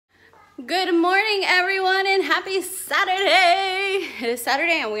Good morning, everyone, and happy Saturday. It is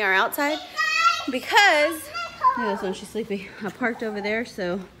Saturday and we are outside because this one, she's sleepy. I parked over there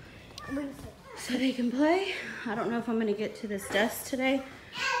so they can play. I don't know if I'm gonna get to this desk today,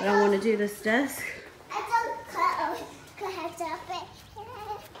 but I want to do this desk.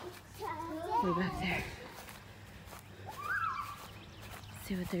 Go back there.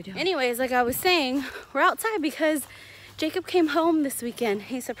 See what they're doing. Anyways, like I was saying, we're outside because Jacob came home this weekend.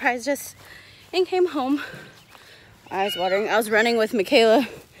 He surprised us and came home. Eyes watering. I was running with Michaela.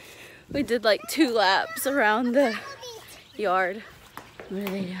 We did like 2 laps around the yard. What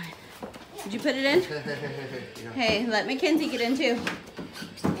are they doing? Did you put it in? Hey, let Mackenzie get in too.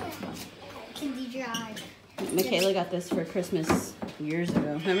 Mackenzie drive. Michaela got this for Christmas years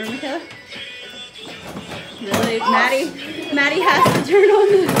ago. Remember, Michaela? Really? Maddie has to turn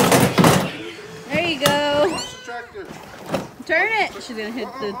on the... There you go. Turn it. She's gonna hit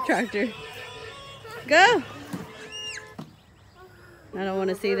the tractor. Go. I don't want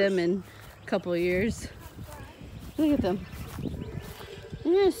to see them in a couple of years. Look at them.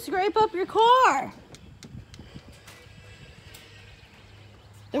 You're gonna scrape up your car.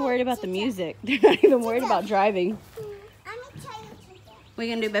 They're worried about the music. They're not even worried about driving. What are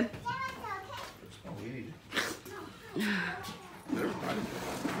you gonna do, babe?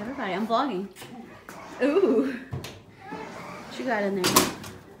 Everybody, I'm vlogging. Ooh. What you got in there?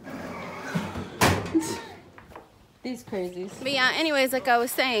 These crazies. But yeah, anyways, like I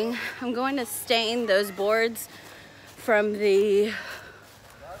was saying, I'm going to stain those boards from the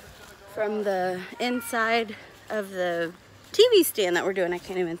inside of the TV stand that we're doing. I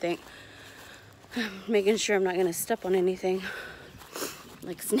can't even think. Making sure I'm not gonna step on anything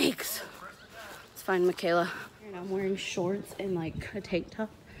like snakes. Let's find Michaela. And I'm wearing shorts and like a tank top.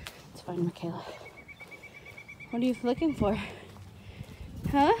 Let's find Michaela. What are you looking for?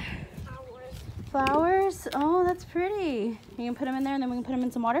 Huh? Flowers. Flowers? Oh, that's pretty. You can put them in there and then we can put them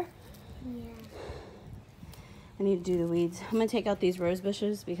in some water? Yeah. I need to do the weeds. I'm gonna take out these rose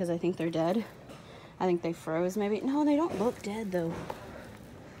bushes because I think they're dead. I think they froze maybe. No, they don't look dead though.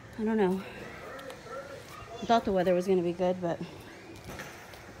 I don't know. I thought the weather was gonna be good, but.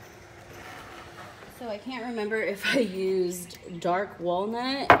 So I can't remember if I used dark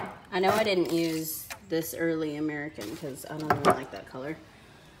walnut. I know I didn't use this early American because I don't really like that color.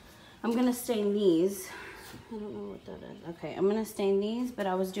 I'm gonna stain these. I don't know what that is. Okay, I'm gonna stain these, but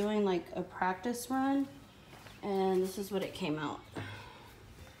I was doing like a practice run and this is what it came out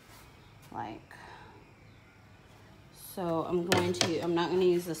like. So I'm not gonna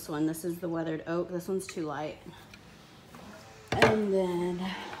use this one. This is the weathered oak. This one's too light. And then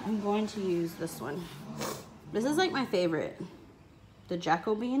I'm going to use this one. This is like my favorite. The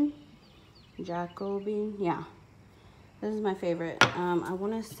Jacobin. Jacobin, yeah. This is my favorite. I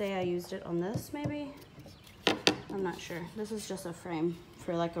want to say I used it on this maybe. I'm not sure. This is just a frame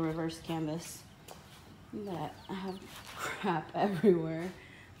for like a reverse canvas. But I have crap everywhere.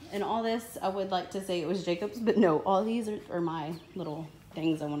 And all this, I would like to say it was Jacob's, but no, all these are my little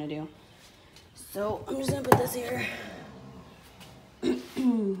things I want to do. So I'm just going to put this here.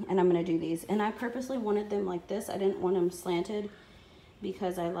 And I'm going to do these. And I purposely wanted them like this. I didn't want them slanted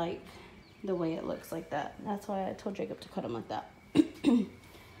because I like the way it looks like that. That's why I told Jacob to cut them like that.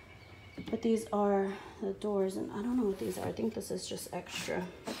 But these are the doors, and I don't know what these are. I think this is just extra.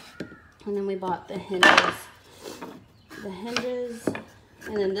 And then we bought the hinges. The hinges,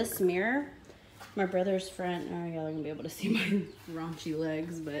 and then this mirror. My brother's friend, oh, y'all are gonna be able to see my raunchy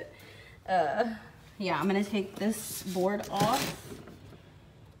legs, but yeah, I'm gonna take this board off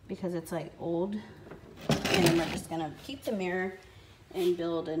because it's like old. And then we're just gonna keep the mirror and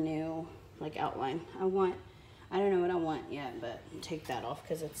build a new like outline. I don't know what I want yet, but take that off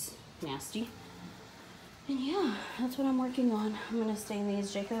because it's nasty. And yeah, that's what I'm working on. I'm gonna stain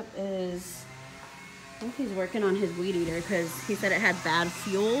these. Jacob is, I think he's working on his weed eater because he said it had bad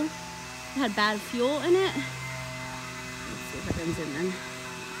fuel. It had bad fuel in it. Let's see if I can zoom in.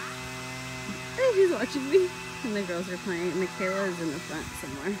 Hey, he's watching me. And the girls are playing. Michaela is in the front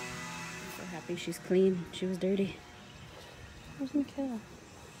somewhere. I'm so happy she's clean. She was dirty. Where's Michaela?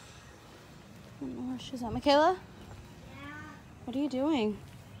 I don't know where she's at. Michaela? Yeah. What are you doing?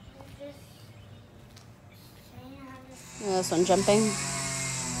 Just Oh, this one jumping.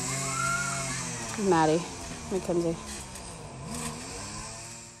 Maddie. Mackenzie.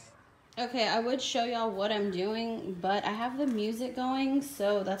 Okay, I would show y'all what I'm doing, but I have the music going,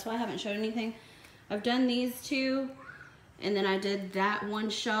 so that's why I haven't showed anything. I've done these two, and then I did that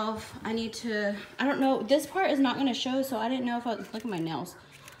one shelf. I need to, I don't know, this part is not gonna show, so I didn't know if I, look at my nails.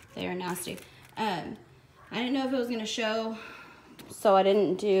 They are nasty. I didn't know if it was gonna show So I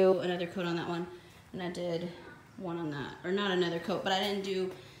didn't do another coat on that one. And I did one on that. Or not another coat, but I didn't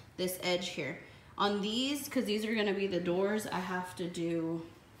do this edge here. On these, because these are going to be the doors, I have to do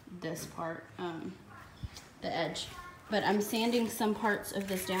this part, the edge. But I'm sanding some parts of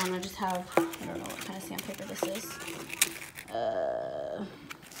this down. I just have, I don't know what kind of sandpaper this is. I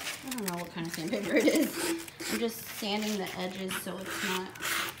don't know what kind of sandpaper it is. I'm just sanding the edges so it's not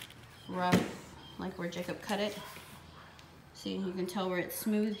rough, like where Jacob cut it. See, you can tell where it's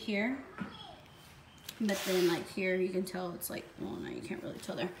smooth here. But then like here, you can tell it's like, well, no, you can't really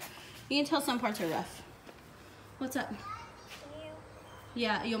tell there. You can tell some parts are rough. What's up?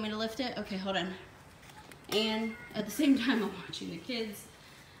 Yeah, you want me to lift it? Okay, hold on. And at the same time, I'm watching the kids.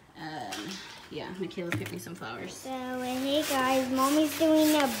 Yeah, Michaela picked me some flowers. So, hey guys, Mommy's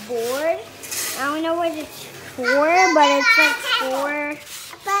doing a board. I don't know what it's for, but it's like for...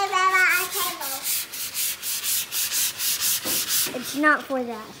 It's not for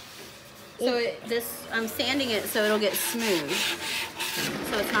that. So I'm sanding it so it'll get smooth.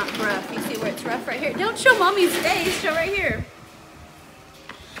 So it's not rough. You see where it's rough right here? Don't show Mommy's face, show right here.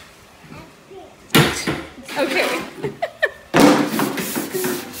 Okay.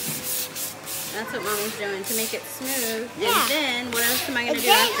 That's what Mommy's doing to make it smooth. Yeah. And then what else am I going to do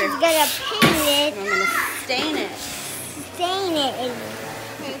Then after? it's gonna paint it. I'm going to stain it. Stain it.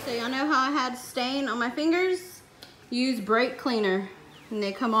 Okay, so y'all know how I had stain on my fingers? Use brake cleaner and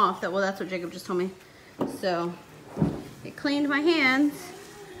they come off. Well, that's what Jacob just told me. So it cleaned my hands,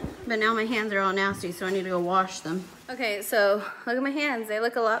 but now my hands are all nasty, so I need to go wash them. Okay, so look at my hands. They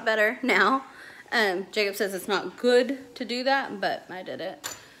look a lot better now. Jacob says it's not good to do that, but I did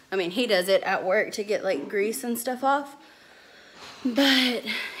it. I mean, he does it at work to get like grease and stuff off, but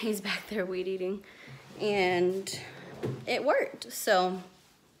he's back there weed eating and it worked. So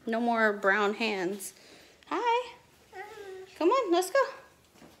no more brown hands. Hi, come on, let's go.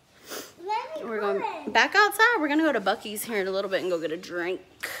 We're going back outside. We're gonna go to Buc-ee's here in a little bit and go get a drink.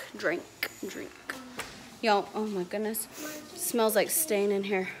 Y'all, oh my goodness, smells like stain in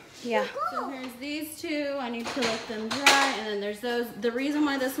here. Yeah. So here's these two. I need to let them dry. And then there's those. The reason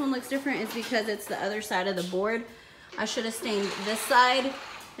why this one looks different is because it's the other side of the board. I should have stained this side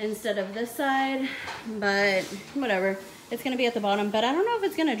instead of this side, but whatever. It's gonna be at the bottom, but I don't know if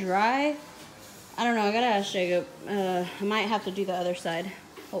it's gonna dry. I don't know, I gotta ask Jacob. I might have to do the other side.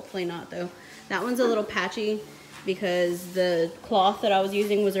 Hopefully not though. That one's a little patchy because the cloth that I was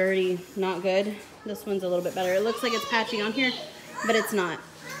using was already not good. This one's a little bit better. It looks like it's patchy on here, but it's not.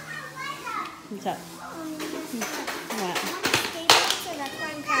 What's up? What?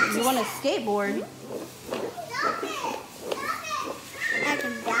 You want a skateboard?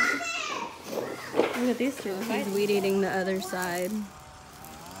 Look at these two. He's weed eating the other side.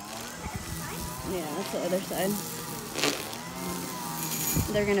 Yeah, that's the other side.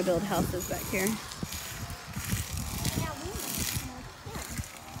 They're gonna build houses back here.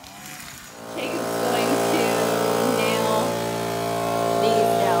 Jacob's going to nail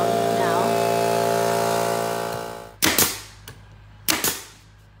these down now.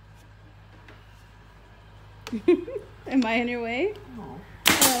 Am I in your way? No.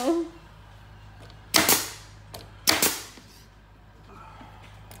 Oh.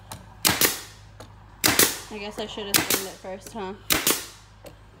 I guess I should have stained it first, huh?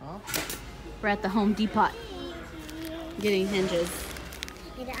 We're at the Home Depot getting hinges.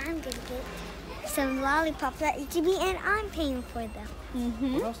 And I'm gonna get some lollipops at HEB and I'm paying for them.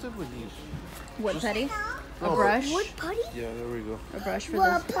 What else did we use? Wood putty. A brush. Wood putty? Yeah, there we go. A brush for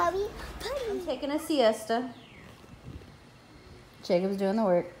Wood this. putty. I'm taking a siesta. Jacob's doing the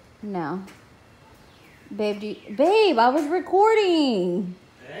work now. Babe, Babe, I was recording.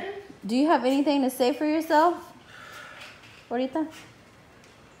 Do you have anything to say for yourself? Ahorita?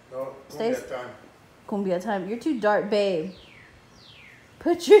 No, Stays- time. Cumbia time. You're too dark, babe.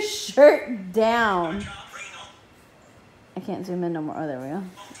 Put your shirt down. I can't zoom in no more. Oh, there we go.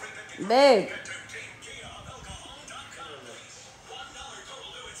 Babe.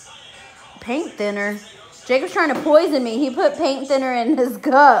 Paint thinner. Jacob's trying to poison me. He put paint thinner in his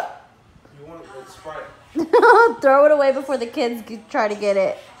cup. You want it Sprite? Throw it away before the kids try to get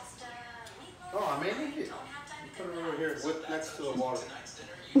it. Oh, I made it. You put it over here next to the water.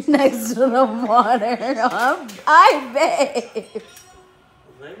 Next to the water. Hi, babe.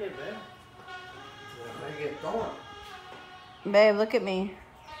 Make it, babe. Make it going. Babe, look at me.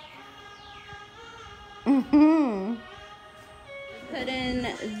 Put in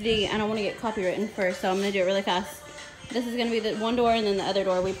the, I don't want to get copywritten first, so I'm going to do it really fast. This is going to be the one door and then the other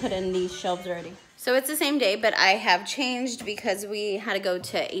door. We put in these shelves already. So it's the same day, but I have changed because we had to go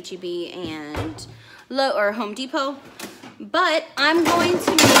to HEB and Home Depot. But I'm going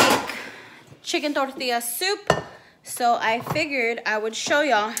to make chicken tortilla soup. So I figured I would show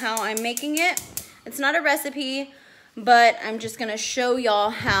y'all how I'm making it. It's not a recipe, but I'm just gonna show y'all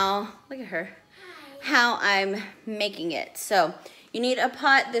how, look at her, how I'm making it. So you need a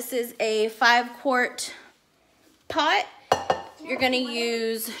pot. This is a 5-quart pot. You're gonna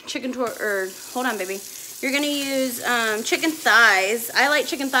use hold on, baby. You're gonna use chicken thighs. I like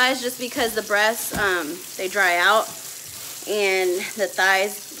chicken thighs just because the breasts, they dry out, and the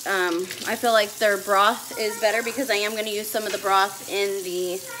thighs, I feel like their broth is better because I am gonna use some of the broth in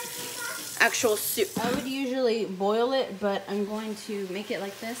the actual soup. I would usually boil it, but I'm going to make it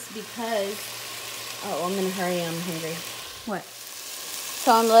like this because, oh, I'm gonna hurry, I'm hungry. What?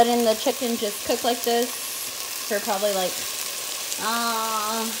 So I'm letting the chicken just cook like this for probably like,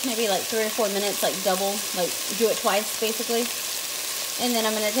 maybe like 3 or 4 minutes, like double, like do it twice basically. And then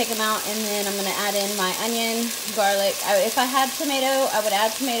I'm gonna take them out, and then I'm gonna add in my onion, garlic. If I had tomato, I would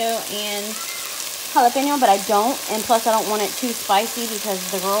add tomato and jalapeno, but I don't. And plus I don't want it too spicy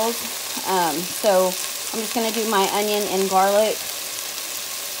because the girls. So I'm just gonna do my onion and garlic.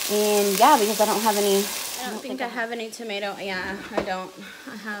 And yeah, because I don't have any. I don't think I have any tomato. Yeah, I don't.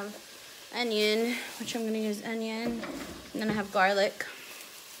 I have onion, which I'm gonna use onion. And then I have garlic.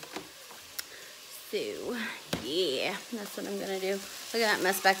 So yeah, that's what I'm gonna do. Look at that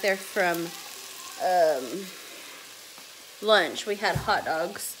mess back there from lunch. We had hot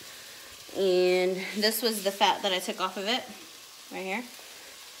dogs, and this was the fat that I took off of it right here.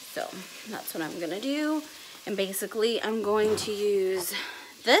 So that's what I'm gonna do. And basically I'm going to use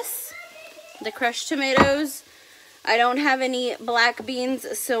this, the crushed tomatoes. I don't have any black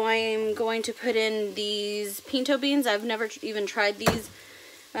beans, so I'm going to put in these pinto beans. I've never even tried these.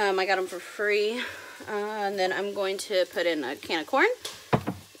 I got them for free. And then I'm going to put in a can of corn.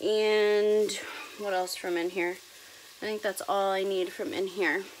 And what else from in here? I think that's all I need from in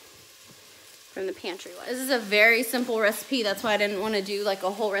here, from the pantry. This is a very simple recipe. That's why I didn't want to do like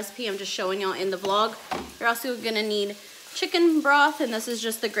a whole recipe. I'm just showing y'all in the vlog. You're also going to need chicken broth, and this is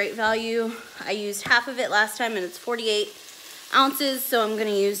just the Great Value. I used half of it last time, and it's 48 ounces, so I'm going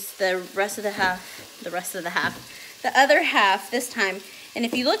to use the rest of the half, the other half this time. And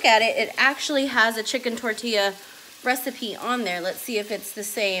if you look at it, it actually has a chicken tortilla recipe on there. Let's see if it's the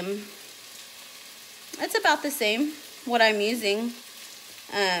same. It's about the same, what I'm using.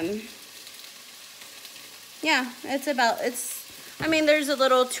 Yeah, I mean, there's a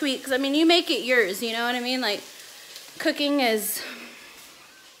little tweaks. I mean, you make it yours, you know what I mean? Like, cooking is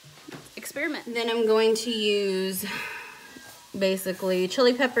experiment. Then I'm going to use basically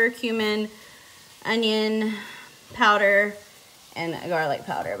chili pepper, cumin, onion powder, and garlic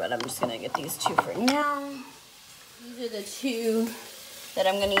powder, but I'm just gonna get these two for now. These are the two that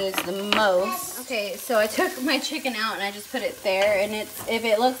I'm gonna use the most. Okay, so I took my chicken out and I just put it there, and if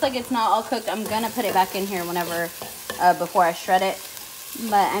it looks like it's not all cooked, I'm gonna put it back in here whenever, before I shred it.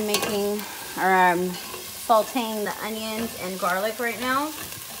 But I'm sauteing the onions and garlic right now.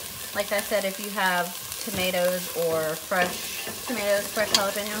 Like I said, if you have tomatoes or fresh tomatoes, fresh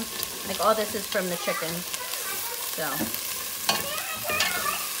jalapenos, like all this is from the chicken, so.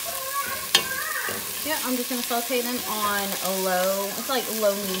 Yeah, I'm just gonna saute them on a low, it's like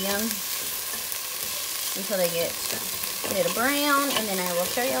low medium, until they get a little brown, and then I will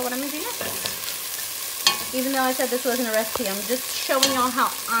show you what I'm gonna do next. Even though I said this wasn't a recipe, I'm just showing y'all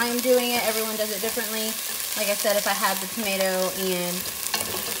how I'm doing it. Everyone does it differently. Like I said, if I had the tomato and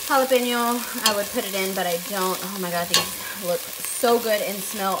jalapeno, I would put it in, but I don't. Oh my god, these look so good and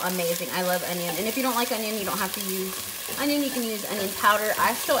smell amazing. I love onion. And if you don't like onion, you don't have to use onion. You can use onion powder.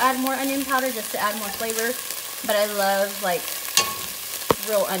 I still add more onion powder just to add more flavor, but I love like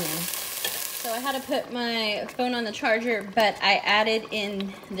real onion. So I had to put my phone on the charger, but I added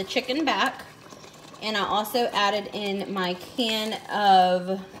in the chicken back, and I also added in my can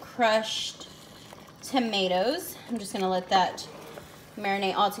of crushed tomatoes. I'm just gonna let that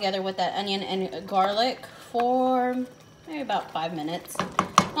marinate all together with that onion and garlic for maybe about 5 minutes,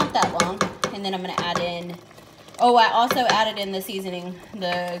 not that long. And then I'm gonna add in, oh, I also added in the seasoning,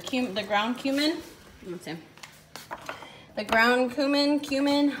 the ground cumin. Let's see. The ground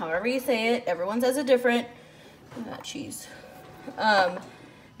cumin, however you say it, everyone says it different. Cheese.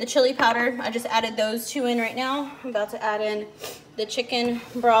 The chili powder, I just added those two in right now. I'm about to add in the chicken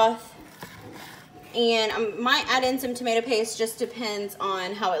broth, and I might add in some tomato paste, just depends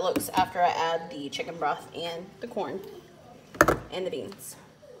on how it looks after I add the chicken broth and the corn and the beans.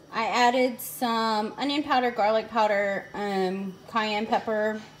 I added some onion powder, garlic powder, cayenne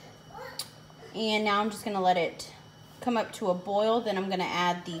pepper, and now I'm just gonna let it come up to a boil. Then I'm gonna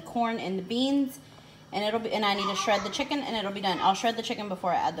add the corn and the beans, and I need to shred the chicken and it'll be done. I'll shred the chicken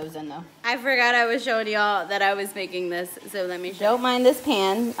before I add those in though. I forgot I was showing y'all that I was making this, so let me show you. Don't mind this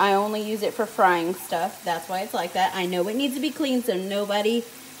pan. I only use it for frying stuff. That's why it's like that. I know it needs to be clean, so nobody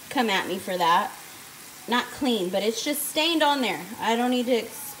come at me for that. Not clean, but it's just stained on there. I don't need to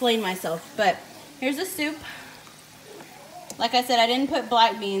explain myself, but here's the soup. Like I said, I didn't put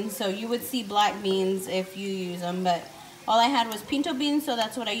black beans, so you would see black beans if you use them, but all I had was pinto beans, so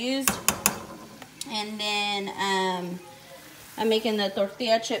that's what I used. And then I'm making the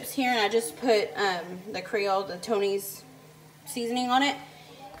tortilla chips here, and I just put the Creole, the Tony's seasoning on it.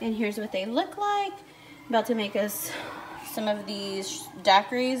 And here's what they look like. I'm about to make us some of these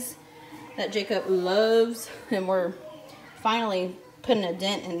daiquiris that Jacob loves, and we're finally putting a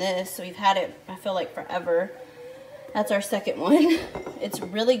dent in this. So we've had it, I feel like, forever. That's our second one. It's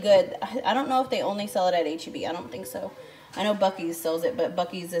really good. I don't know if they only sell it at H-E-B. I don't think so. I know Buc-ee's sells it, but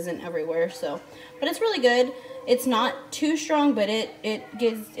Buc-ee's isn't everywhere. So, but it's really good. It's not too strong, but it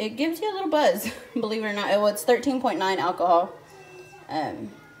gives you a little buzz. Believe it or not. Well, it's 13.9 alcohol.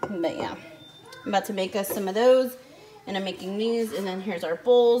 But yeah, I'm about to make us some of those, and I'm making these. And then here's our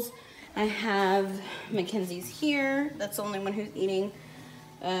bowls. I have Mackenzie's here. That's the only one who's eating.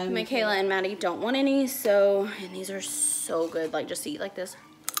 Michaela and Maddie don't want any, so, and these are so good. Like, just eat like this.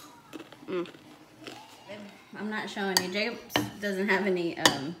 I'm not showing you. Jacob doesn't have any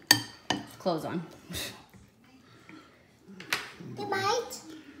clothes on. Do you mind?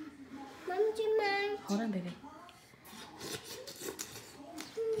 Mom, do you mind? Hold on, baby.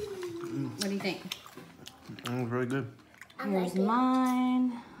 What do you think? That was really good. Here's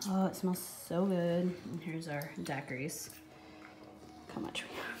mine. Oh, it smells so good. And here's our daiquiris. How much we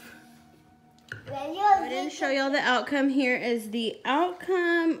have. I didn't show y'all the outcome. Here is the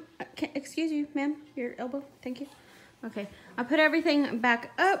outcome. Excuse you, ma'am. Your elbow. Thank you. Okay. I put everything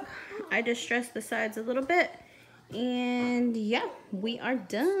back up. I just stressed the sides a little bit. And yeah, we are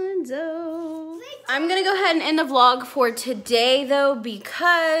done, though. I'm going to go ahead and end the vlog for today, though,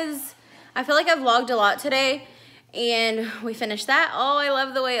 because I feel like I've vlogged a lot today. And we finished that. Oh, I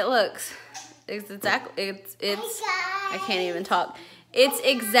love the way it looks. It's I can't even talk. It's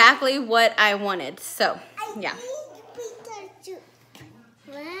exactly what I wanted. So, yeah.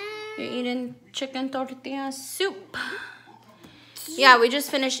 You're eating chicken tortilla soup. Yeah, we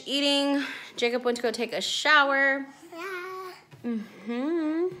just finished eating. Jacob went to go take a shower.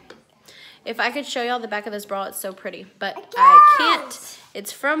 If I could show y'all the back of this bra, it's so pretty. But I can't.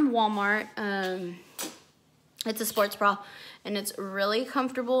 It's from Walmart. It's a sports bra. And it's really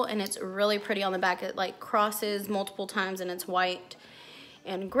comfortable. And it's really pretty on the back. It like crosses multiple times. And it's white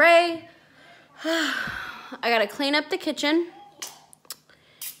and gray. I gotta clean up the kitchen.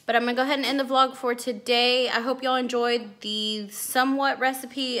 But I'm gonna go ahead and end the vlog for today. I hope y'all enjoyed the somewhat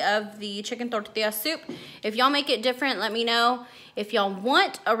recipe of the chicken tortilla soup. If y'all make it different, let me know. If y'all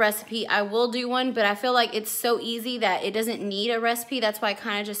want a recipe, I will do one, but I feel like it's so easy that it doesn't need a recipe. That's why I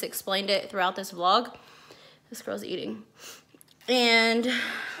kind of just explained it throughout this vlog. This girl's eating. And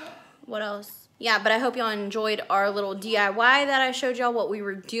what else? Yeah, but I hope y'all enjoyed our little DIY that I showed y'all what we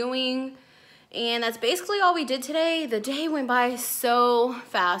were doing. And that's basically all we did today. The day went by so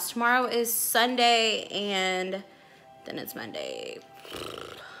fast. Tomorrow is Sunday and then it's Monday.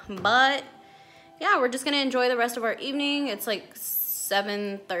 But yeah, we're just gonna enjoy the rest of our evening. It's like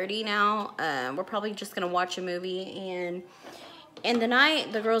 7:30 now. We're probably just gonna watch a movie, and in the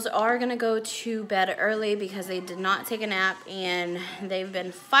night, the girls are gonna go to bed early because they did not take a nap and they've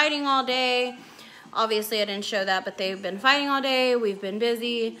been fighting all day. Obviously, I didn't show that, but they've been fighting all day. We've been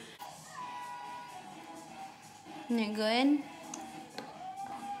busy. Isn't it good?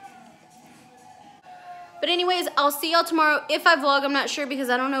 But anyways, I'll see y'all tomorrow if I vlog. I'm not sure because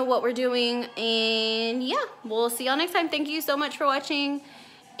I don't know what we're doing. And yeah, we'll see y'all next time. Thank you so much for watching.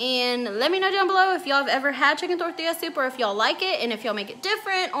 And let me know down below if y'all have ever had chicken tortilla soup or if y'all like it and if y'all make it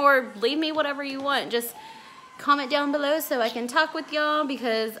different, or leave me whatever you want. Just comment down below so I can talk with y'all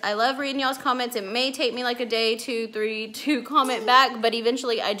because I love reading y'all's comments. It may take me like a day, 2, 3 to comment back, but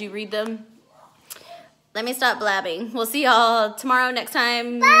eventually I do read them. Let me stop blabbing. We'll see y'all tomorrow next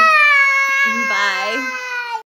time. Bye. Bye.